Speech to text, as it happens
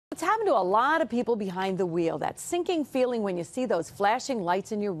It's happened to a lot of people behind the wheel, that sinking feeling when you see those flashing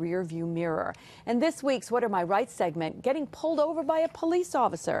lights in your rear view mirror. And this week's What Are My Rights segment, getting pulled over by a police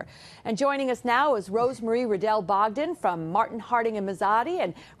officer. And joining us now is Rosemarie Riddell Bogdan from Martin Harding and Mazzotti.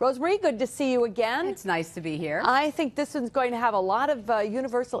 And Rosemarie, good to see you again. It's nice to be here. I think this one's going to have a lot of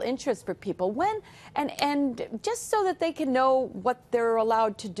universal interest for people. When and just so that they can know what they're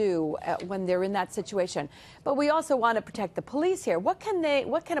allowed to do when they're in that situation. But we also want to protect the police here. What can a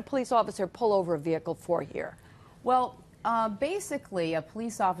police officer pull over a vehicle for here? Well, basically, a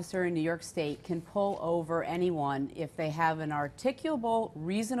police officer in New York State can pull over anyone if they have an articulable,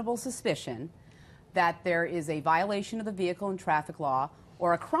 reasonable suspicion that there is a violation of the vehicle and traffic law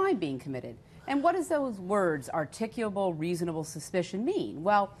or a crime being committed. And what does those words, articulable, reasonable suspicion, mean?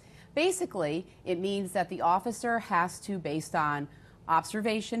 Well, basically, it means that the officer has to, based on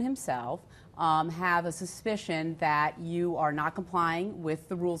observation himself, have a suspicion that you are not complying with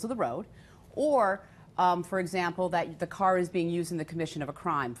the rules of the road, or, for example, that the car is being used in the commission of a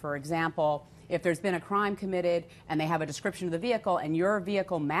crime. For example, if there's been a crime committed and they have a description of the vehicle and your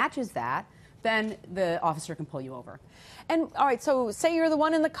vehicle matches that, then the officer can pull you over. And all right, so say you're the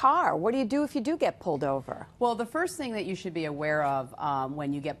one in the car. What do you do if you do get pulled over? Well, the first thing that you should be aware of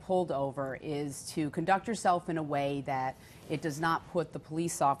when you get pulled over is to conduct yourself in a way that it does not put the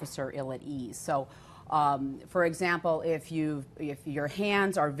police officer ill at ease. So, for example, if your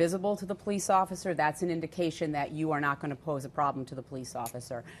hands are visible to the police officer, that's an indication that you are not going to pose a problem to the police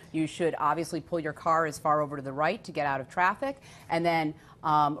officer. You should obviously pull your car as far over to the right to get out of traffic, and then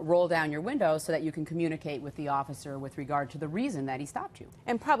roll down your window so that you can communicate with the officer with regard to the reason that he stopped you.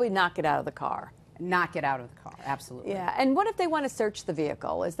 And probably not get out of the car. Not get out of the car, absolutely. Yeah, and what if they want to search the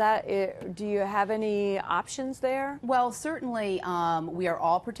vehicle? Do you have any options there? Well, certainly we are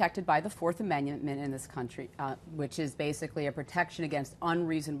all protected by the Fourth Amendment in this country, which is basically a protection against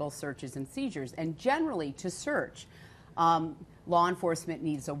unreasonable searches and seizures. And generally, to search, law enforcement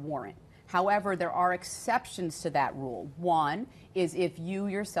needs a warrant. However, there are exceptions to that rule. One is if you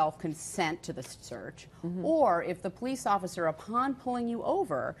yourself consent to the search, or if the police officer, upon pulling you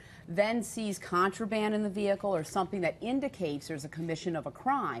over, then sees contraband in the vehicle or something that indicates there's a commission of a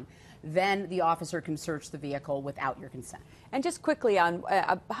crime, then the officer can search the vehicle without your consent. And just quickly on,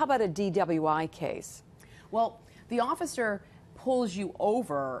 how about a DWI case? Well, the officer pulls you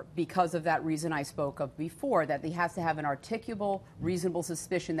over because of that reason I spoke of before, that he has to have an articulable, reasonable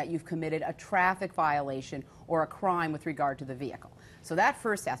suspicion that you've committed a traffic violation or a crime with regard to the vehicle. So that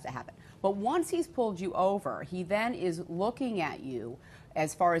first has to happen. But once he's pulled you over, he then is looking at you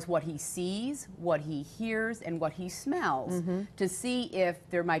as far as what he sees, what he hears, and what he smells to see if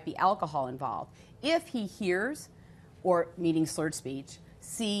there might be alcohol involved. If he hears, or meaning slurred speech,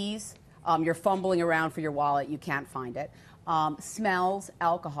 sees, you're fumbling around for your wallet, you can't find it, smells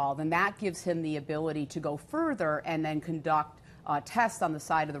alcohol, then that gives him the ability to go further and then conduct tests on the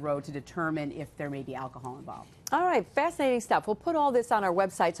side of the road to determine if there may be alcohol involved. All right, fascinating stuff. We'll put all this on our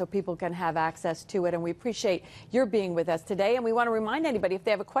website so people can have access to it, and we appreciate your being with us today. And we want to remind anybody, if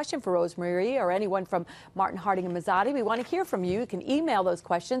they have a question for Rosemarie or anyone from Martin Harding and Mazzotti, we want to hear from you. You can email those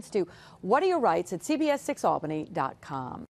questions to whatareyourrights@cbs6albany.com.